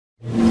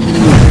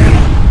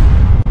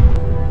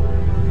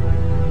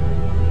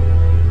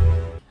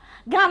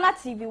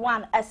Lamblast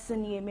TV1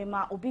 asini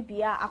mema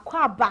obibia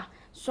akwaba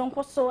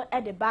sonko so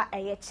edeba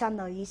eye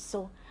channel yi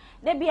so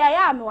de bia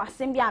ya me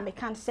wasem bia me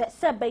kan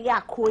se be ya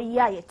akoyi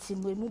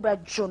ayetimu mu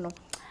badwo no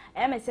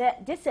me se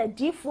this a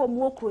D4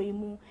 mu okroyi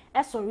mu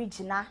es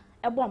original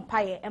ebo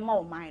mpaye ema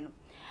oman no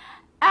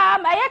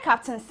eye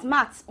Captain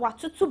Smart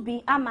watutu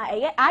bi ama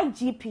eye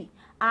IGP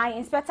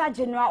Inspector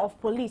General of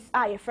Police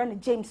your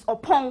friend James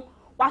Opon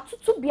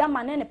watutu bi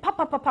ama ne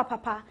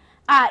papa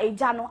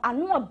eja no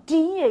ano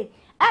odin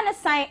ene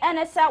sign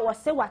ene say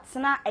wose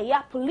watena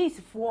eya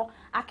police for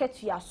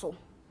aketua so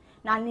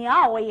na nea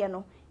awoye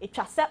no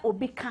etwa se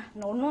obika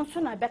na ono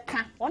nso na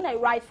beka on a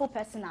rightful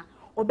person a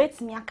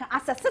obetimi aka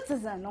as a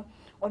citizen no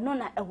ono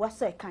na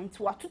ewaso e kan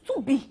ti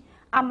watutu bi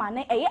ama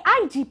ne eye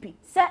IGP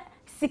se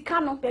sika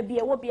no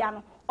bebie wo bia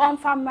no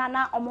onfa mra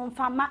na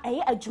omomfa ma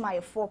eye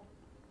adwumayefo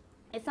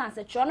esan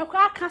se tro no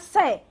kwa aka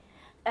se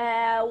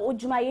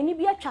odwumaye ni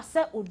bi atwa se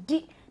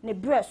odi ne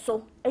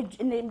breso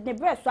ne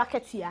breso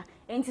aketua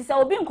enti se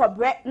obi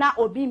nkobre na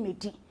obi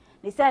medi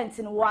ne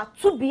senti no wa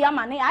to bia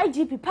ma ne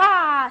IGP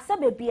pa se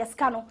be bia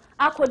ska no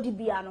akodi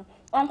bia no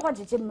onko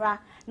jejemra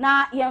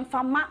na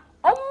yemfama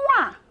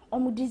omwa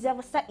omu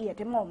deserve se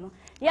yede mo no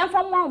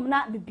yemfama om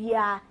na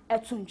bibia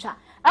etuntwa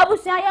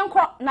abusia yenko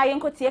na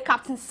yenko tie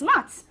Captain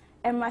Smart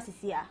emra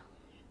sisia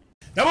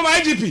na mama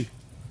IGP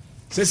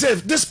say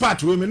this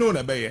part we me know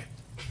na be ye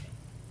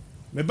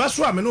me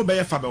baso a me no be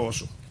ye fa be wo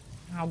so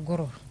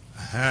agoro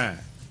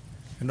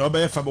na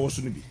obey fa be wo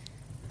so no bi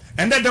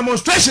and the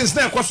demonstrations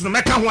na ekoso no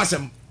meka ho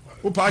asem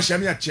wo pa ahia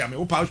me achia me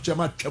wo pa ahia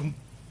me atwam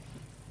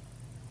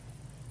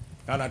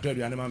ana to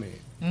aduane ma me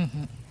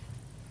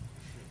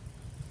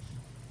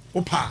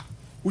wo pa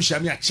wo hia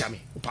me achia me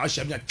wo pa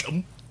ahia me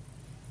atwam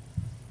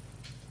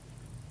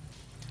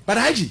but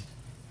haji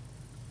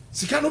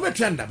sika no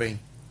betu anda ben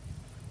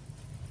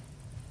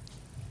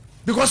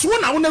because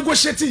when I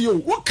negotiate you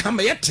what come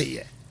yete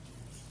ye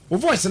wo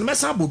voice no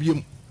mesa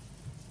abobiem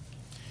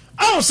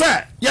aw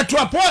say ye to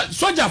apo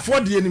soldier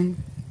for de enim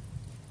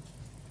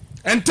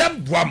enter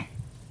buam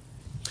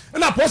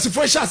na police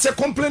for sha say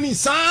complaining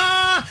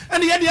sa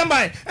and ye de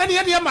mai and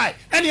ye de mai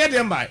and ye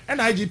de mai and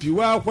IGP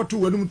wa kwoto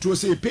wanum to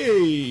say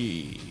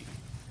pay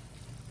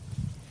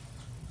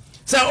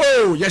say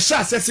oh ye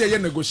sha say ye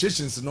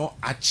negotiations no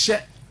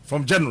ache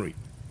from January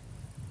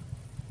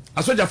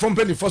a soldier from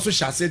penny for so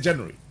sha say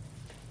January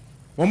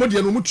womo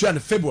de no mutua in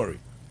February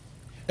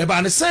e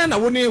ba ne say na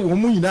woni wo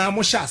mu nyina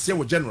mo sha say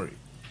wo January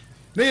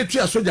na ye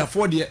tua soldier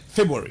for de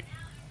February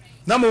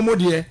na mo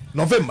de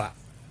November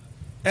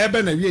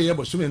ebe na wie ye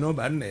bosume no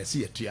ba na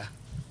ye tua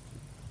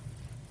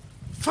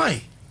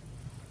fine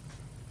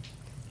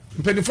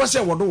mpeni for say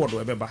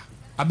wodo ebeba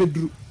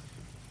abeduru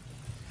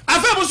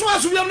afa bosu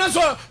asu biam na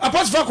so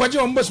apostle for kwaje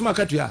on bosu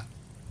makatua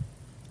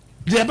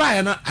de ba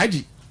ya na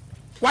haji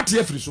wate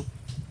ye firi so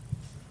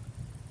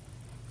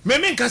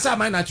meme nkasa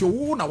man na che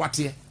wo na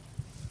wate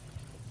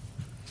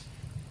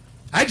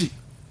haji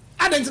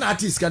adent na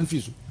artist kan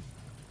fi so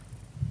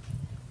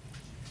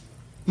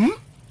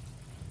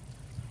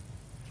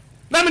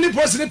na many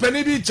post ni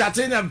pani bi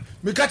chatting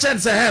me catch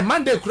and say hey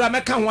Monday kura me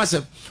kan ho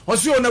asem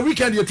oso on a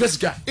weekend you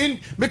tresika in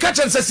me catch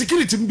and say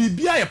security be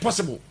bia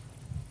possible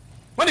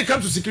when it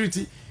comes to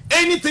security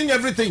anything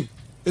everything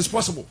is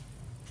possible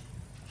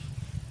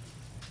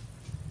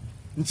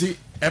nti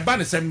eba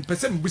ne sem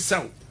person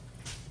busaw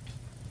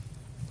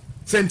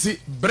senti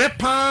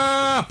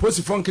brepa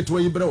post phone keto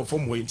yi bre wo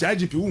fom ho nti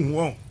IGP hu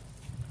hu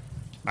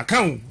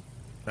akan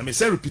na me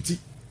say repeat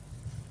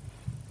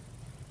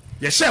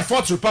ye share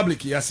Fourth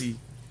Republic yasi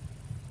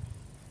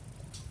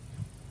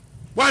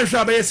one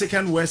shall be a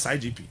second West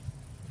IGP.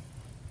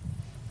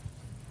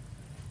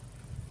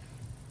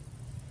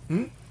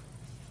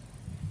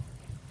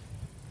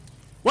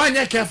 Why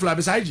not careful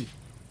beside IG?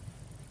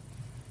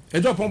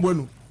 Agyapong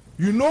bueno.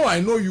 You know I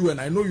know you and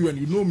I know you and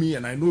you know me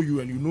and I know you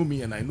and you know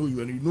me and I know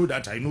you and you know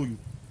that I know you.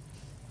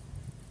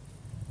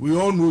 We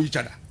all know each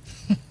other.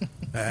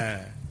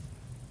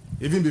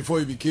 Even before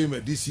you became a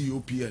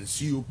DCOP and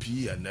COP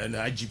and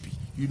IGP.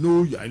 You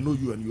know I know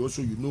you and you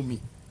also you know me.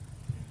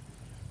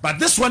 But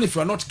this one, if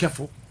you are not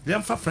careful, they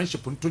have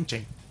friendship on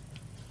chain.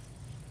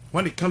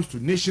 When it comes to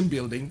nation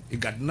building, it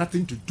got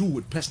nothing to do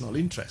with personal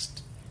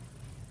interest.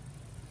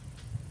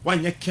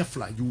 When you're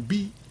careful, you will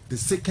be the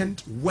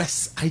second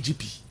West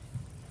IGP.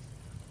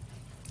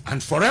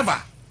 And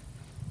forever.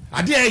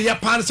 I dare your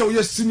parents or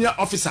your senior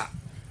officer.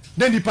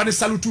 Then the parents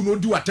salute no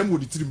do attempt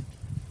with the team.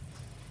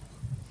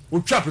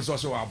 What trap is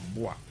also a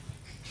boy.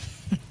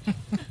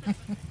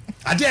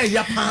 I dare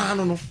your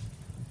parents.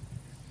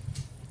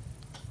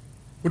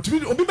 But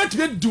obi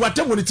betime do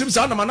atem woni tim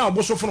sa na ma na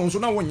oboso fo no so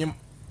na wonyem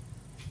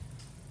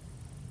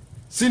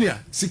senior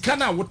sika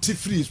na wote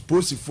free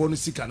post for no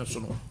sika no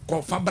so no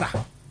ko fa bra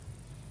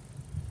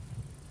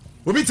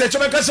obi te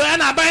chome ka so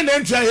na ban na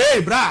ntua hey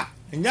bra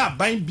nya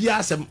ban bia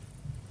asem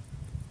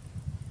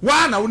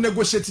wa na wo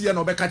negotiate ye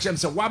na obeka chem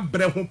se wa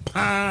bre ho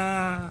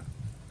pa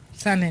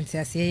sanenti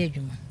ase ye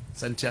adwuma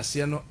santi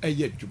ase no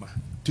eye adwuma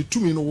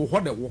tetumi no wo ho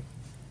de wo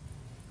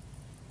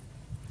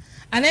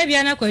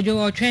Anabia na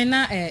kwadwo o train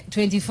na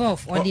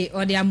 24th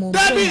or the move.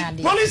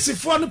 Policy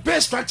for the pay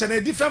structure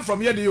is different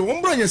from here. You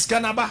won't bring your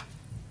scanner back.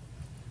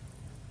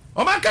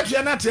 O ma ka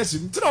tua na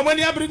tesim ti na o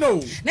mani abri no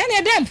na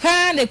ne dem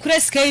pa na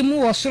kureska mu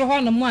wo soro ho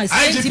no mu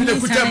IGP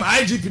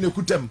ne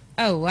kutam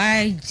oh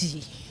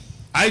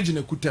IG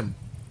ne kutam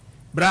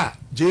bra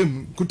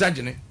jem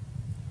kutajene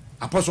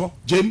aposo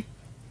jem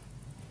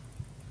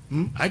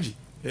IG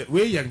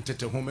we yan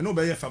tete ho me no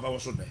be ye fa ba wo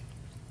so de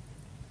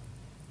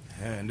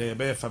na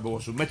be ye fa ba wo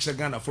so mechire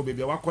Ghana fo be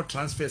bia wakọ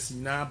transfers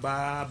na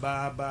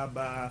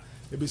ba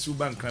e be su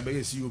bank na be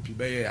ye COP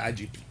be ye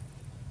IGP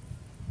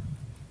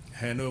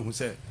no who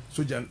say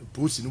soja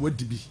post ni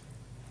wadi bi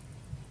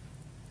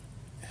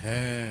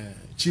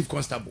chief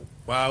constable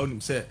wow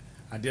nim say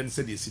ade no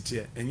say the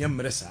city enye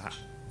mmere saa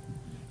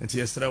enti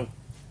yesrew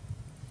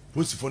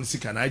post phone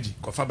sika na agi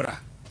kofa bra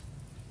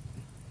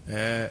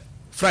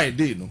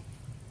Friday no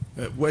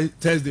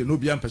Thursday no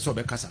bia mpese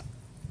obekasa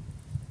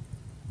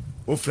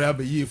o fra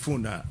be yi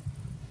phone na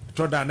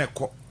toda na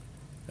ekọ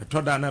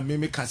toda na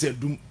meme kasa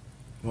dum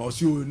na o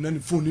si o na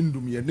phone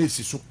ndum ye na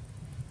esi so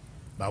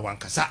ba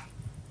wankasa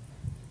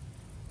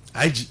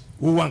IG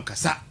wo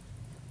wankasa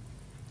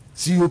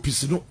COP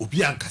no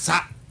obi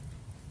ankasa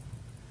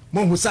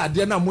mo hu sa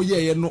ade na mo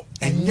ye no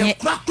enye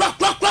kwa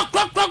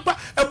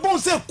e bon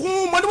se ku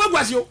mo ne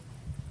magwase o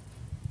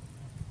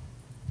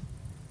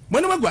mo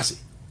ne magwase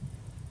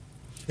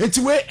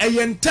enti we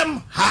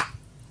eyentem ha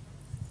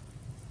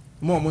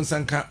mo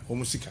nsanka o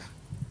musika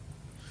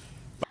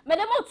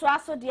medemo to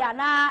aso dia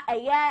na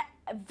eye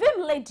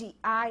Vim Lady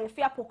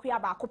efia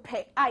pokua ba ko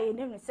pe aye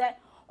ne se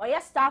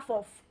oye staff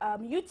of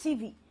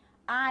UTV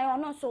I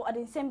ono so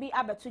adinsembi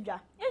abetudwa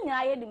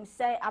enyina ye dim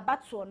say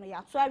abato no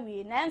ya to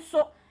awie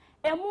nanso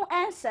emu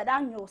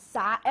enseda nyo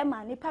saa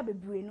ema nipa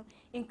bebre no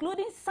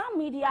including some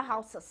media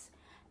houses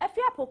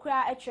efia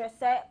pokua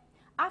say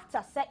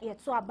after say ye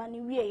to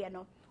abani wie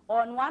no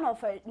on one of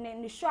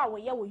the show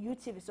we ye wo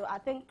YouTube so I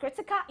think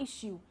critical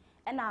issue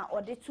na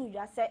ode to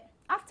ya say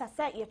after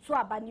say ye to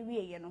abani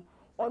wie no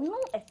onu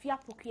efia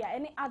pokua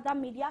any other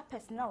media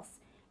personnel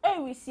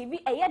receive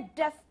a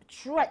death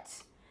threat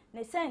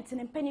ne sent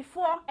ne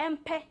mpanifo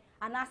empe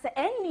anase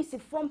NDC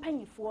fo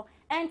mpanifo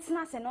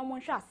entena se no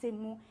monhwa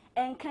asemu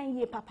enkan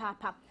ye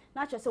papa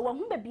na che se wo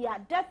hu bia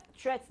death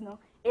threat no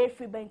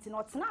every bent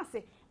no tena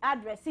se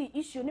address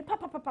issue ni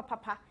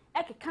papa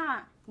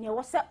ekeka ne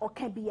wo se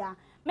oka bia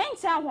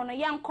mentia ho no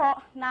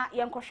yenko na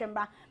yenko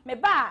hwemba me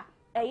ba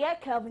eye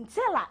Kevin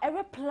Taylor a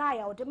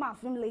reply o de ma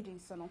Vim Lady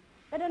so no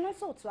better no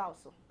so to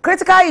also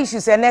critical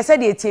issues and I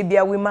said it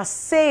bia we must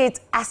say it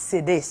as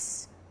it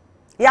is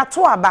ya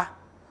to aba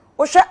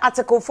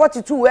Article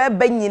 42 where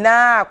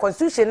benyina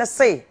constitution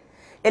say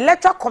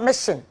electoral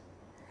commission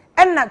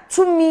and na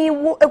to me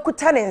wo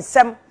ekuta ne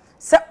nsem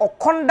say or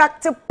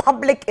conduct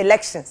public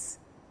elections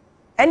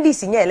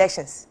NDC nya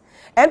elections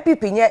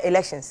MPP nya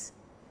elections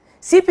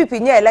CPP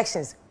nya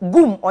elections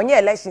boom onye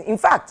election in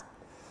fact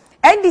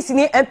NDC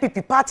ni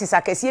MPP parties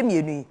akese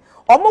mienu yi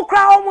omo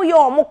kra omo ye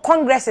omo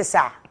congresses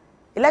a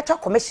electoral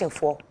commission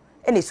for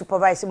and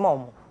supervise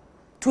mo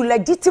to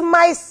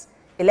legitimize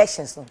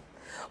elections no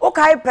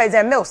okay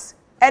President Mills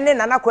and then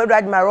Nana Kwedu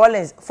Admiral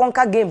Rollins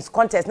Fonka Games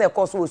contest na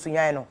course wo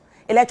sunyan no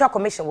electoral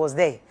commission was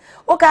there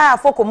okay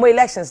afoko mo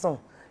elections no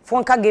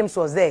Fonka Games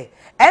was there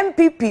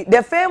MPP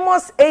the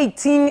famous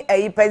 18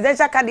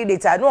 presidential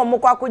candidate no mo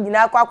kwa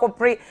nyina kwa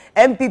pre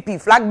MPP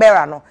flag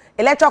bearer no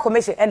electoral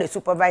commission and the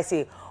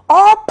supervisor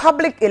all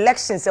public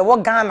elections e wo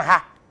Ghana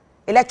ha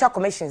electoral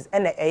commissions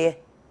and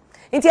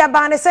inti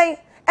abane say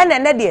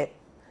and de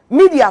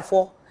media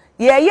for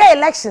yeah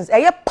elections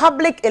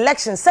public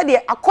elections said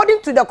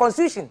according to the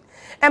constitution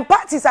and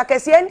parties are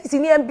NDC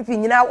ni MPP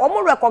nyina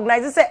omo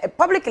recognize say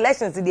public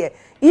elections there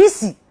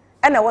easy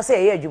and I was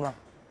say adwuma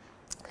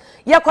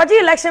ya kwaji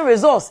election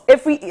results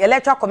every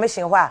electoral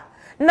commission wa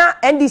na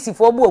NDC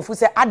for bu ofu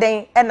say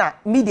aden na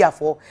media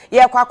for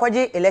ya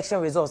kwaji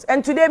election results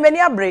and today many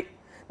a break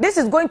this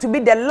is going to be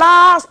the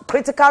last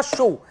critical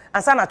show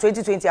and sana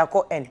 2020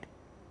 accord end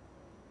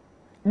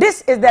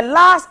this is the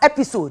last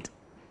episode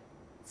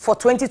for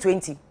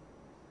 2020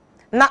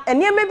 na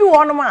enie maybe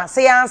one ma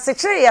say yan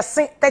sechere yes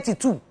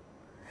 32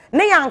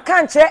 na yan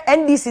kan kire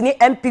NDC ni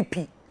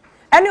MPP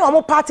any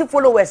omo party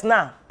followers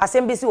na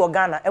assembly or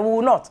Ghana and we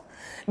will not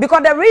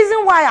because the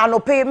reason why I no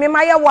pay me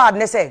my word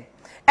ne say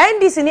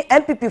NDC ni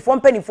MPP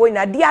for penifo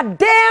na they are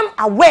damn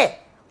aware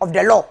of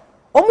the law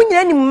omu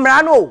nyina ni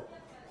mra no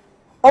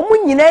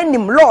omu nyina ni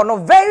law no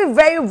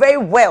very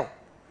well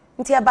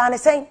nti aba ne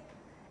say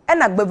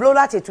and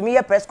agbeblola to me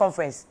press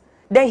conference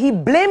then he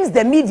blames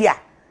the media.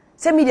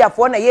 Say media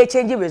for na ye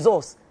change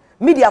results.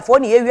 Media for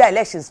ni ye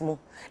elections mo.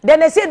 Then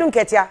they say don't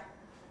ketia.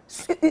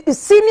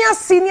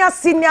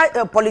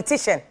 Senior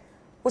politician.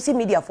 Who see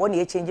media for ni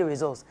ye change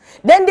results.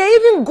 Then they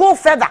even go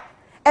further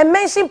and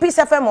mention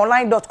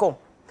peacefmonline.com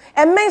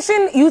and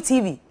mention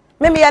UTV.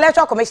 Maybe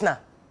electoral commissioner.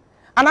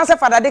 And answer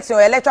Father Dixon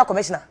or electoral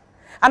commissioner.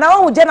 And I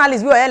want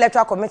journalists be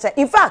electoral commissioner.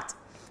 In fact,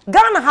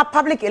 Ghana have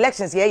public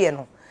elections here, you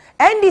know.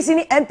 NDC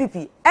ni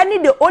MPP any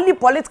the only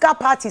political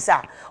parties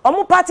are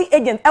omo party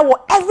agent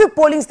every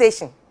polling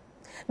station.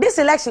 This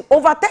election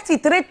over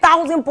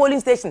 33,000 polling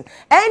stations.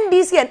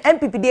 NDC and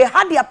MPP they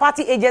had their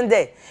party agent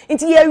there.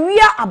 Into ye we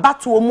are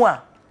about to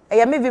omwa.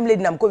 Eye me Vim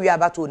Lady nam ko we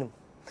about to him.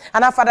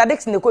 Ana Father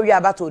Dixon ne ko we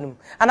about to him.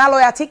 Ana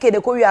lawyer TK ne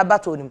ko we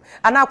about to him.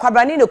 Ana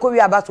Kwabrani ne ko we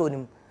about to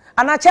him.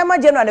 Ana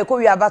chairman general ne ko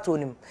we about to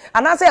him.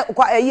 Ana say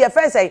ye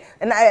first say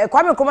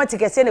Kwame Nkrumah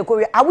TK ne ko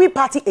we are we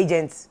party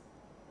agents.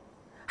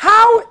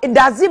 How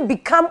does it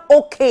become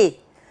okay?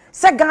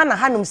 Say Ghana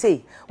Hanum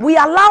say we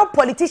allow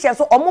politicians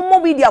so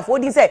omo media for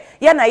this say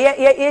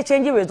ye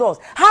changing results.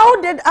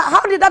 How did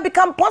that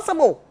become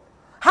possible?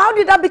 How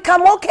did that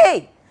become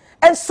okay?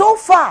 And so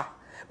far,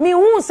 me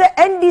who say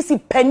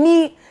NDC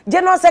Penny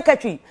General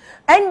Secretary,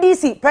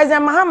 NDC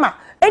President Mahama,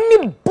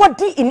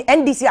 anybody in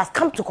NDC has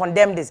come to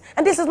condemn this,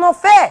 and this is not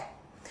fair.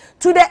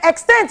 To the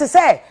extent to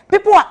say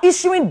people are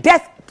issuing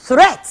death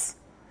threats.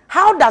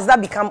 How does that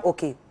become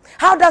okay?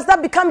 How does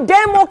that become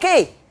damn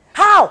okay?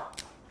 How?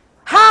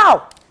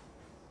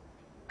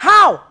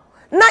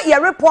 Not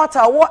your reporter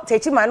what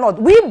Techima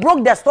not. We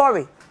broke the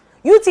story.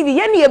 UTV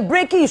any a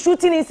breaking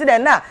shooting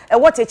incident now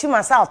and what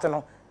Techima South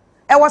no.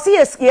 I was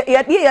here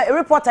a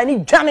reporter ni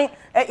Johnny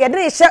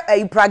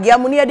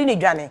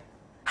Johnny.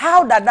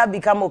 How did that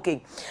become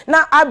okay?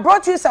 Now I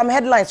brought you some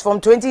headlines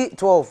from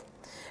 2012.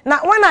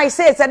 Now when I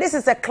say that this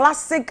is a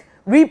classic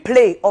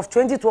replay of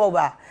 2012,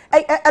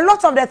 a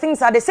lot of the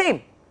things are the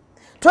same.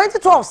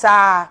 2012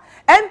 sir,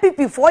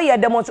 MPP 4 year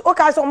demonstration.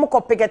 Okay, so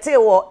moko pikete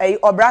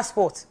or brass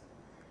sport.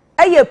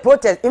 A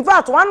protest. In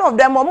fact, one of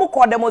them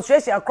moko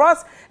demonstration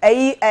across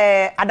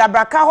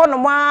Adabraka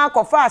honoma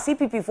kofa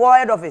CPP 4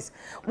 head office.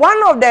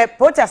 One of the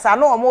protests are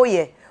no omo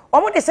ye.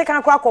 Omo the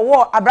second kwa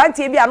war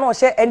abrantie bi ano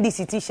share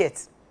NDC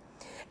t-shirts.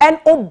 And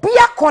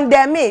obia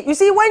condemn me. You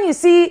see when you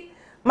see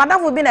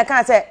Madam Fubina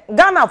can say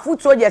Ghana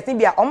foot soldiers ni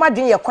bia oma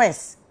dwen ye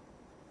queens.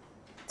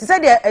 She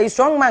said a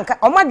strong man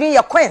oma dwen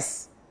ye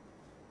queens.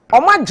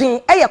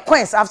 Omagin a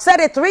queens. I've said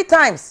it 3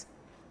 times.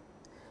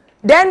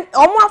 Then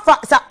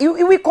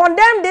we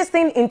condemned this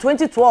thing in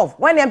 2012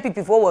 when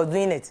MPP4 was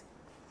doing it.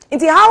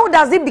 How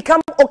does it become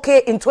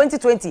okay in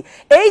 2020?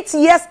 8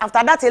 years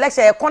after that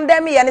election, you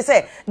condemn me and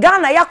say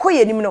Ghana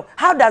yakoye nimno.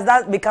 How does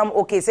that become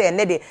okay? Say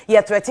and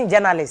you threatening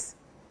journalists.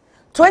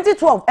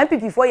 2012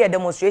 MPP4 year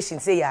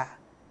demonstration say ya.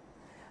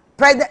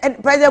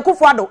 President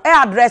Kufuado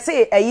address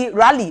a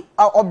rally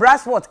or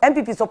brass sport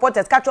MPP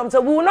supporters catch up say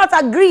we will not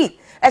agree.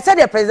 I said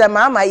the President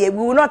Mahama we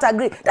will not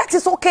agree. That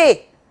is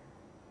okay.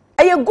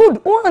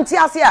 Good.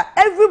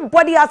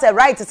 Everybody has a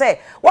right to say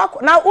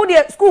what now who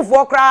the school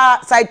for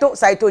Saito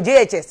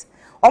JHS.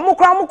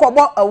 Omukra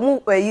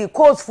mukobo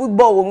coast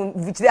football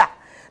there.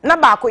 Na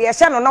ba ko ye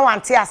no na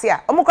wan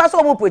tiasia. Omukra so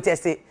omu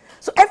protest.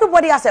 So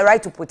everybody has a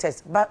right to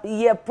protest, but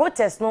ye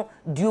protest no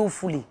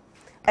dutifully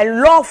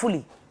and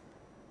lawfully.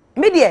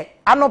 Media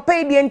are not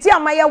paid the entire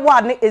Maya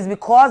word is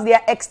because they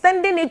are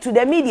extending it to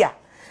the media.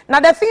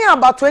 Now the thing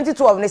about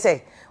 2012 they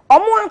say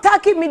omo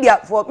attacking media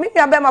for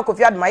media bema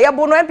Kofi Adama ya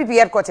bono MPP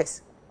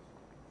headquarters.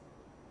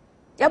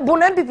 Ya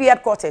bono MPP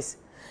headquarters.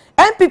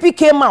 MPP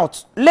came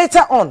out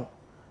later on,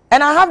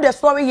 and I have the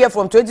story here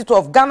from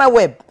 2012 Ghana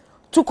Web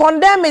to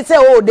condemn it. Say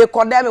oh they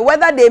condemn it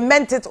whether they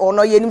meant it or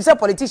not. You say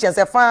politicians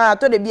say fan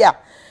to the bia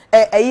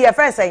year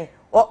friend saying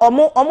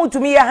omo to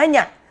me ya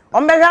hanya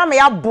omega me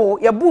ya bu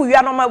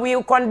ya no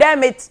we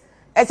condemn it.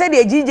 I said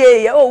the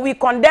GJ we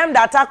condemn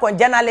the attack on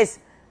journalists.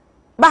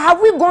 But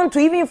have we gone to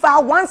even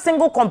file one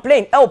single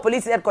complaint at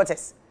police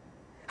headquarters?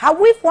 Have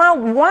we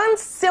found one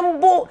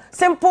simple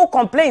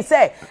complaint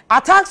say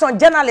attacks on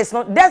journalists,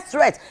 no death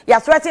threats? You're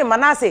threatening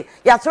Manasseh,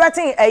 you're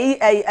threatening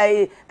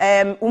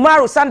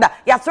Umaru Sanda,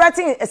 you're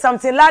threatening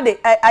something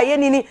like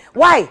Ayenini.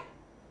 Why?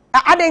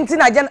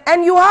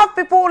 And you have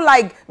people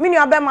like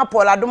Miniabema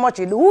Paula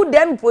Domochi who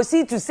then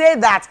proceed to say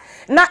that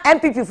now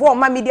MPP for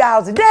my media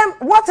house. Then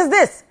what is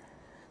this?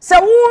 So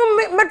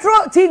Metro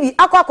TV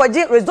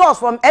akwaje results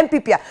from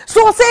MPP.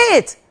 So say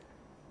it.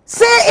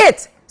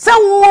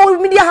 So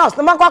media house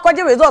no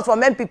akwaje results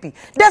from MPP.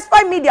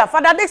 Despite media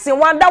Father Dixon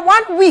that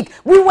 1 week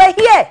we were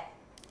here.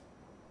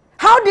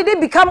 How did it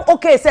become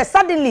okay? Say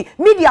suddenly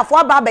media for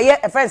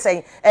a friend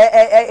saying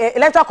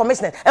electoral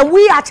commissioners and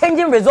we are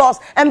changing results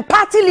and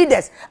party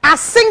leaders are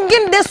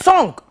singing this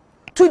song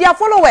to their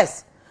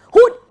followers.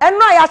 Who and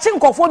now I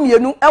think of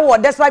you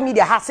that's why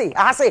media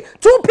has say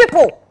 2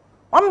 people.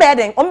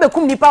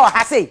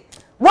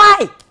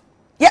 Why?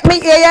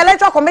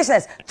 Electoral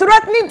commissioners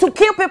threatening to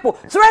kill people,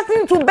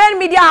 threatening to burn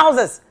media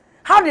houses.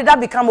 How did that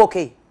become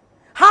okay?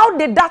 How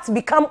did that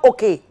become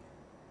okay?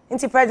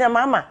 Into President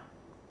Mama,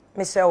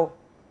 Michelle,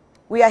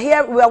 we are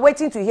here. We are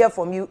waiting to hear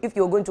from you if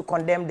you're going to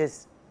condemn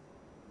this.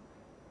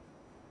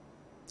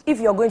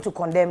 If you're going to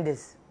condemn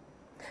this,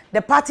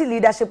 the party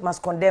leadership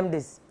must condemn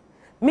this.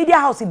 Media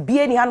house be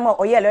any hanma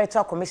or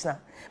electoral commissioner.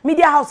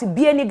 Media house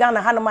be any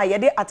Ghana hanma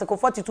yede article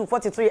 42,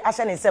 43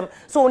 action in some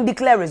so on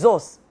declare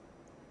results.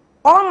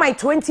 All my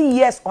 20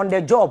 years on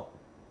the job,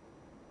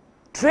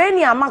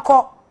 training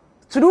amako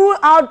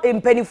throughout in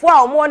 24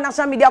 or more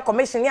national media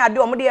commission here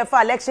do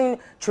election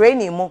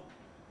training mo.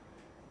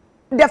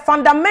 the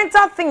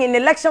fundamental thing in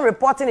election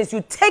reporting is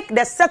you take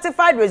the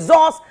certified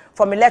results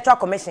from Electoral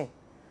Commission.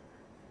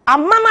 A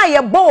mana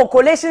ye bo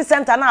collation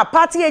center na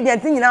party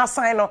agent in our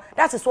sign on.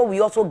 That is what we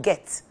also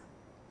get.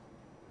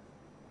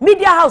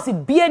 Media house is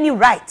be any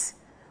right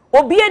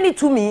or be any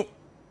to me.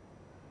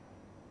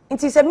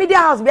 It is a media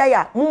house be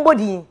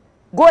mumbodi.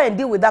 Go and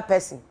deal with that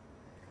person.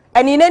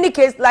 And in any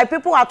case, like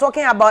people are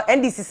talking about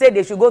NDC said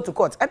they should go to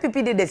court.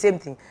 FPP did the same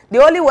thing. They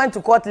only went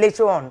to court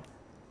later on.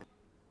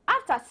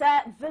 After say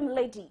Vim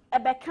Lady,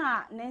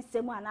 Ebeka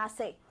Nensemu and I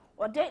say,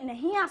 or de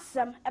Nehia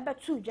Sam Ebe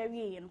 2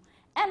 Jerry,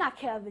 and a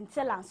Kevin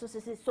Taylor, so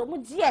says so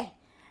much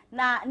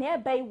na near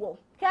Baywo.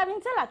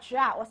 Kevin Taylor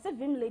try or say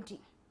Vim Lady.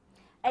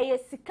 A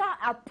sika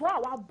a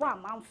poor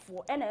one man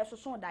for and a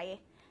so die.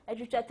 A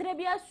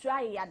jutrebia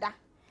try yada.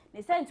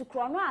 They sent to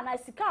Chrono and I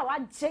sika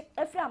what Jake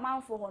every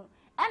amount for home.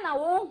 And I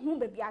won't whom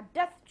be a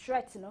death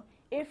threat, no,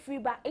 if we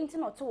ba ain't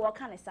not to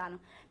work on a son.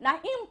 Now,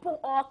 impo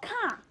or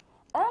can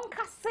on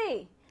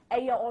say a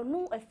year or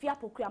no a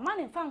fiapo, man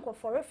in fanco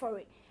for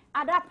it.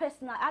 Other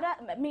personal,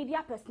 other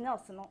media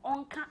personnel, no,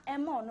 on can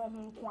and more no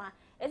home quan.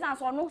 It's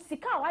answer no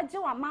sika, I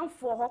do a man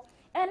for her,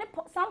 and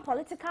some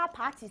political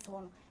parties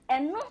on,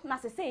 and not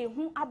necessarily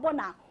whom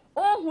abona,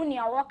 or who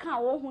near or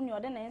can, or who near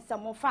then and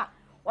some more fat,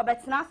 or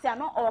bet not say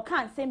no or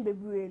can send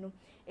baby.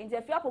 In the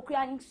fiapo,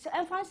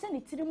 and function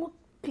it to the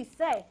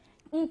say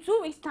in 2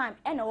 weeks time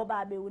and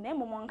oba be na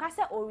mum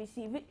nkasa or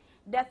receive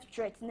death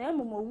threat na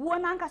mum wo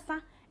na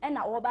nkasa and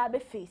na oba be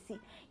face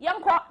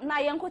yenko na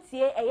yenko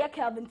tie eye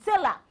Kevin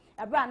Taylor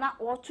abra na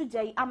wo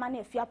tujai amana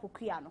afia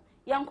pokua no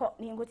yenko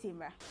na yenko tie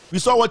mra. We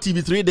saw what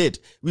TV3 did,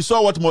 we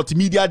saw what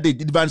multimedia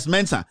did, Advance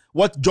Mensa,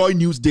 what Joy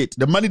News did,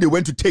 the money they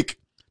went to take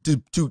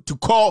to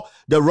call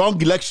the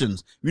wrong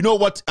elections. We know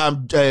what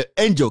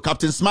Angel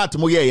Captain Smart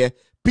moye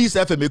Peace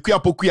FM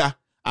ekua pokua.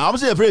 I'm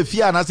saying very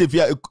fear and I say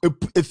fear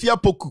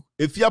poku,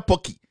 fear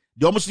pocky.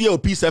 The almost here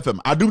Peace FM,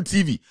 Adum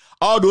TV,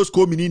 all those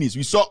communities.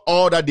 We saw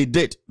all that they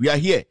did. We are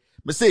here.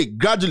 Me say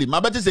gradually. My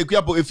better say if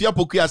fear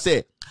poku, I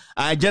say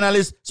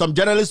journalists, some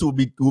journalists will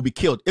be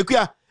killed. If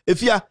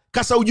you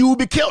will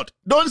be killed.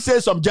 Don't say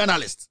some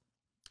journalists.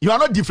 You are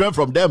not different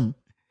from them.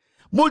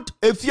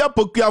 If fear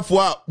poku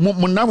for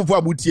munafu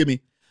for abutie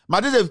me. My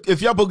better if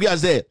fear poku, I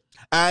say.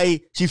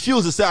 She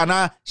feels the say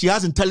she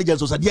has intelligence.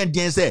 So at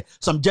say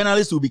some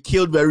journalists will be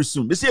killed very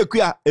soon. They say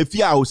if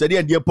you say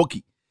dear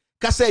Poki,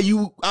 cause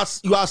you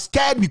are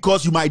scared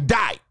because you might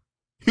die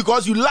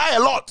because you lie a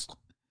lot.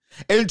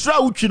 And try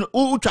and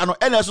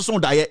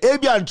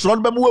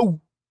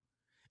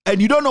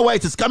you don't know where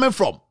it is coming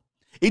from.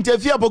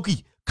 Interfere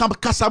Poki,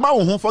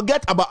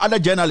 forget about other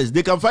journalists.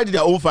 They can fight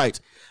their own fight.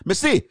 Me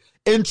say.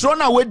 And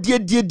Trona we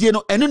dear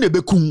no and no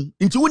bekum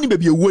into winning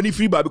baby a woni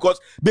free bar because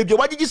baby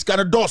what did this kind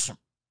of dawson.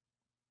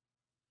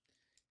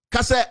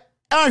 Kase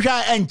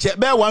anja enche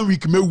be 1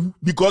 week mewu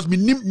because me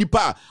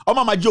nipa o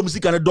mama jom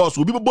sika na dos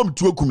obi bom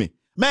tu akume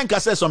men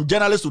kase some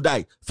journalists to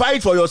die.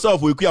 Fight for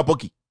yourself we kuya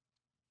poki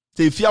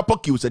say fia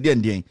poki we say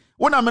den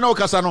wona me na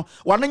okasa no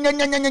wane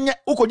nyanyanyanya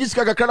ukoji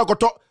sika kakra na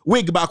koto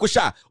wig ba ko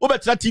sha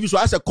obetra TV so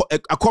ase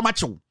akoma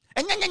chew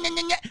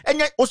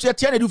enye oso ye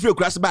tie na du free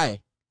kurase bae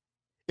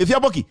if fia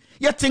poki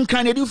ye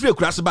tinkan na du free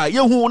kurase bae ye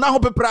hu na ho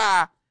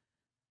pepra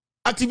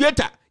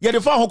activator ye de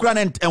fa ho kra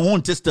na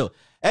enho still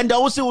and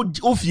also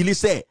feel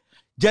say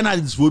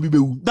journalists will be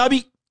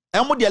Dabi,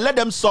 and let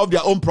them solve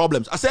their own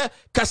problems. I say,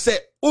 Kase,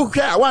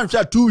 okay, I want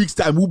 2 weeks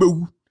time,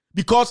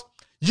 because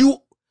you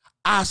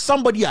are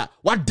somebody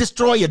what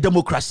destroy your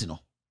democracy. No,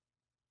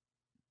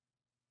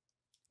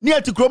 near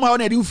to Chroma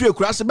on a new free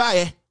cross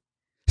by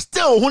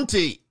still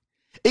hunty.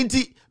 Ain't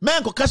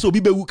man Kokaso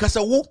Bibewu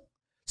Kasa wo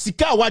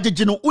Sika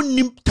Wajino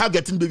unim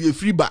targeting the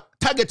free bar,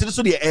 targeting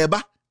so the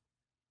eba.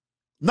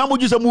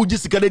 Namujusa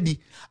Mujisikadi.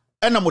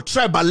 And I'm a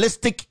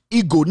tribalistic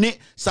ego, ne,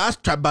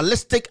 such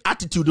tribalistic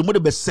attitude, the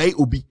mother say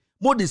obi,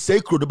 more than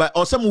say crude by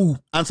or some who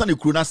answer the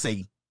cruna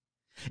saying.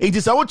 It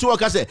is I want to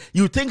work. I say,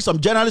 you think some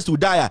journalists will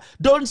die?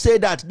 Don't say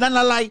that.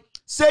 Nana lie.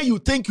 Say you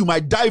think you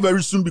might die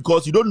very soon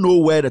because you don't know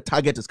where the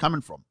target is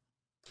coming from.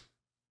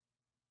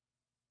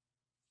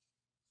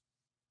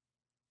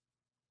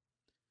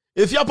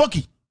 If you're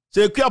pocky,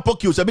 say you're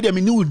pocky, you say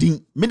me new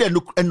ding, me then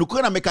look and look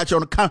and make a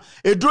chon can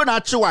a drone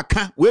at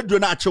chewaka, we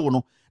drone at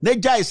chono.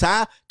 Neja is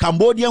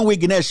Cambodian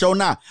wig in a show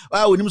now.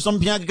 When him some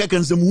pianka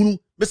can some moon.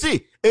 But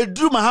see, a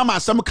drew Mahama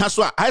some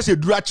caswa. I say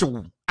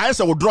drachu. I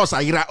say draw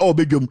Saira or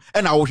bedroom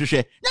and I will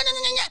share.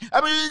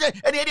 I mean,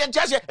 and the Indian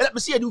judge, let me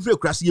see a new free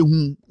crass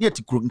you yet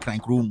to croon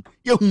crank room.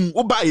 You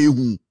or buy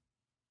you.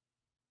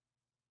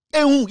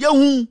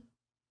 You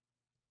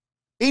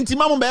ain't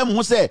Mamma Bam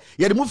who say,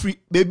 yet move free,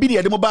 baby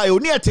at the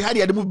mobile near to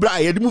Haddy at the move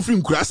bry at the move free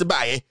crass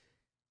by.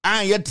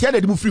 I yet tell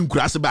the move free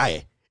crass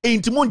by.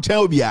 Ain't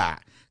Montebia.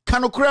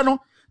 Canocrano.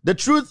 The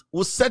truth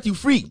will set you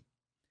free.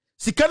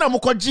 Sikana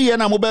mukoji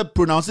and amobe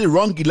pronouncing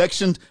wrong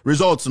election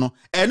results no.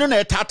 And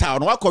no tata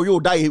no wako yo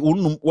die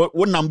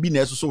won't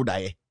be so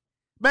die.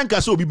 Banka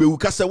so be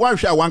kasa one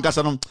share one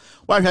kasa no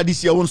one share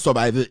this year won't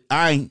survive.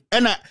 Aye.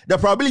 And the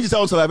probability is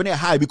also survive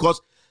high because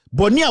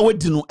Bonia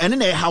wedino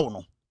and then how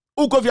no.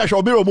 Ukofia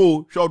shall be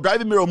romo, shall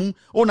drive me room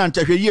on and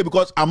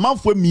because a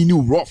month for me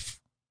new rough.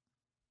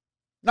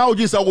 Now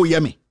just a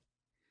yemi.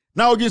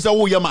 Now just a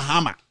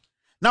yamahama.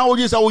 Now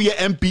just a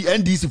MP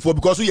NDC for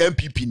because we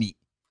MPP ni.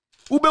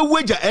 Ube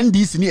wager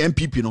NDC ni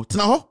MPP no.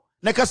 Tinaho?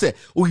 Neka say,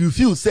 oh, you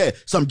feel say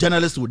some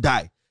journalists will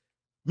die.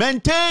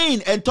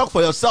 Maintain and talk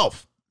for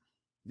yourself.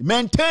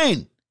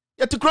 Maintain.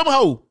 Ya to cram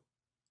how?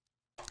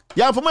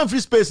 Ya for man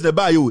free space the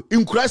buy you.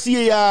 In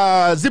Kurasi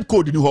ya zip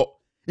code ni ho.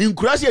 In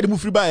Kurasi the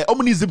move free buy.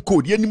 Omni zip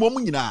code. Ye ni mo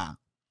nyina.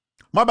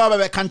 Ma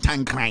baba can't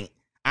tank crying.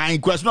 I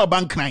in Kurasi no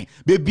bank crying.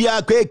 Baby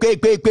a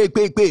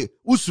kwe.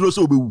 Usuro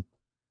so bewu.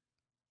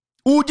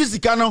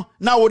 Ujisika no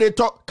na wo dey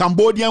talk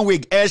Cambodian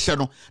wig air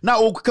no. Na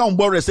o kan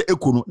borrow say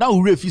ekono. Na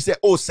wo refi say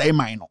oh say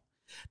mine no.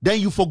 Then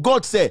you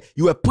forgot, say,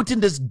 you were putting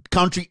this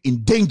country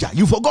in danger.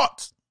 You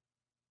forgot.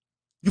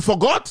 You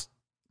forgot?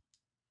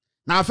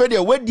 Now, I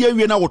feel where dear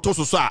we now to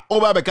so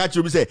over catch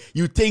you say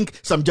you think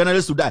some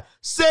journalists will die.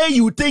 Say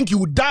you think you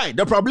would die.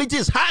 The probability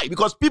is high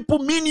because people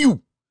mean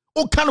you.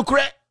 Oh, can you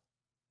correct?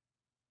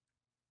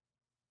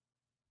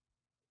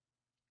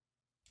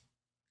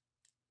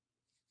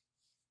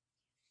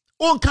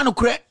 Oh, can you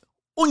correct?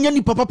 Oh,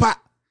 yani papa.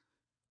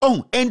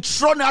 Oh, and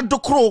tron at the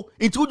crow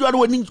into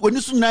when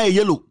you soon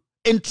yellow.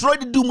 And try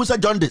to do Musa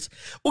Jaundice.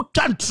 O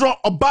can't throw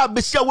a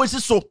barbesia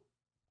was so.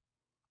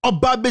 A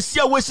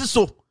barbesia was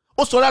so.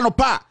 O solano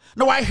pa.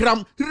 No, I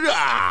ram.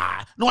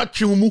 No, I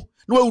chumu.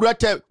 No,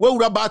 rate. Well,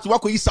 about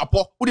what we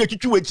support.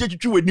 Would you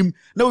with him?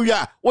 No,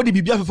 yeah. What did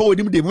he be for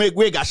him? They make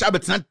a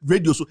Shabbat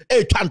radio. So,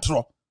 a can't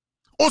throw.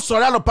 O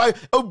solano pa.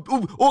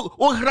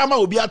 Oh, Rama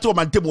will be at home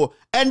and table.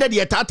 And then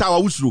the tata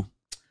usru.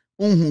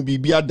 Be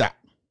biada.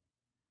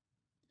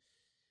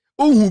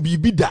 Be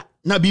bida.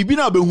 Na bibi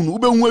na behunu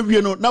ube hu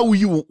awie no na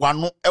wuyi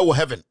wano e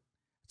heaven.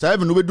 So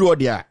heaven no be do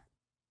there.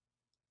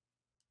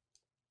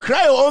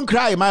 Cry your own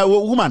cry, my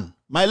woman,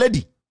 my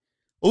lady.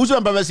 Also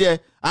am say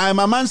I am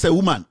a man's a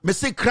woman. Me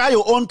say cry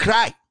your own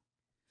cry.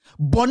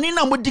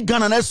 Bonina modi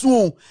Ghana na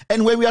so,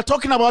 and when we are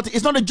talking about it,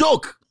 it's not a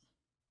joke.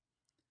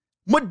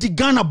 Modi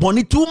Ghana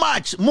boni too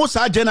much. Most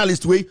are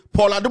journalists way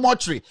Paul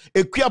Adomotri,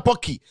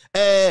 Agyapong,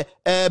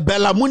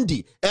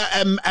 Bellamundi,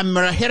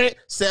 Merahere,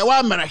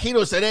 Sewa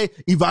Merahiro Sere,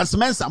 Evans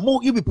Mensa.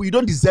 More you people, you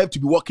don't deserve to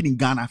be working in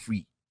Ghana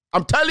free.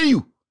 I'm telling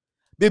you.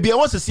 Baby, I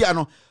want to see I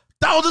know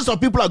thousands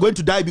of people are going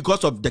to die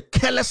because of the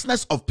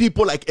carelessness of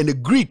people like and the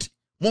greed.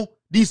 More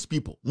these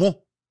people. More.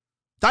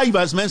 Sa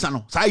Evans Mensa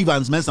no. Sa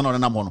Evans Mensa no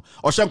na mo.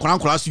 O shem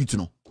koran suit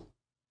no.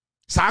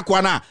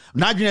 Sakwana,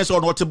 Nagines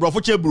or what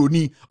Brofoche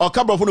Bruni, or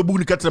Cabro no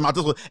Buni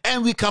Catramato,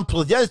 and we can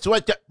project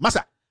what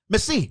Massa.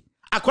 Messi,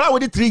 I call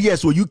with 3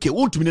 years or UK,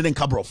 won't mean in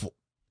Cabrofo.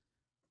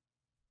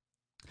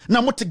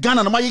 Now, what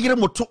Ghana, my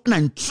moto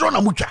and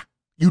Trona Mucha.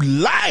 You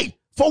lie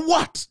for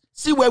what?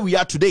 See where we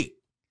are today.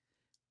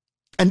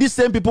 And these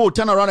same people will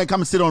turn around and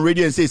come and sit on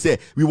radio and say,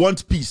 we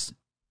want peace.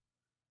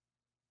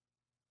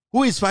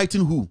 Who is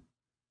fighting who?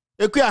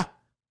 If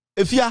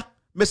ya,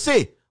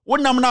 Messi, what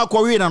namna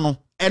Korean no?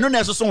 And no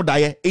necessarily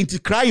die, ain't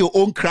it cry your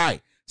own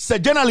cry. Say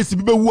journalists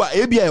people who are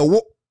ABI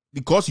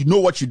because you know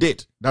what you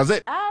did. That's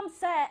it.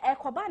 Say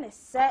Ekobane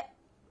say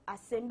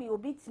assembly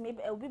obi timi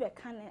obi be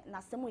kan na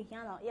semo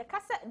hia na ye ka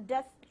say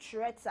death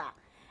threats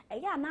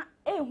ya na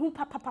ehu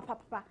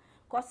papa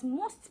because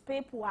most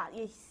people are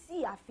you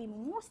see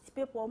most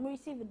people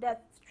receive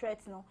death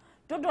threats no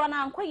dodo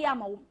na anko ya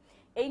ma wo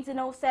ain't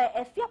no say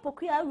efia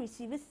pokuya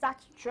receive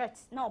such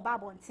threats na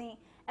obabonten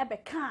e be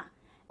kan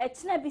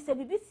etina bi se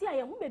bibisi a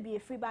ye hu be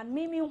free ban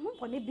mimi hu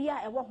pone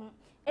bia e wo hu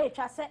e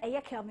twa se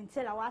eye Kevin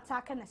Taylor wa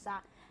attack na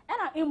sa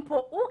ena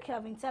impo o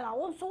Kevin Taylor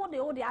won so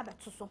wo de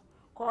abeto so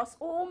cause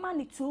o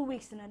man 2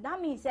 weeks and that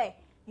means say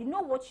you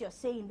know what you're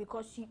saying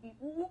because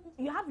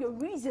you have your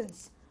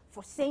reasons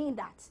for saying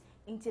that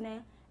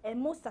internet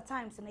and most of the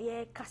times in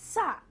a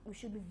kasa we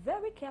should be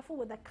very careful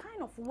with the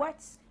kind of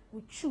words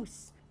we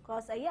choose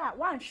cause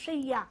one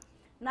share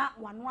na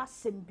one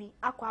wasem bi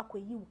akwa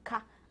yi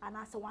uka and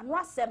as one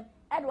wasem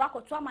edo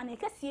akoto amane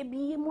kese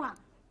bi mu a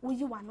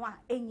uyi wano a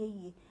enye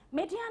yi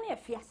media na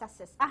afia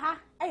success aha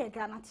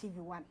Ghana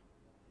TV1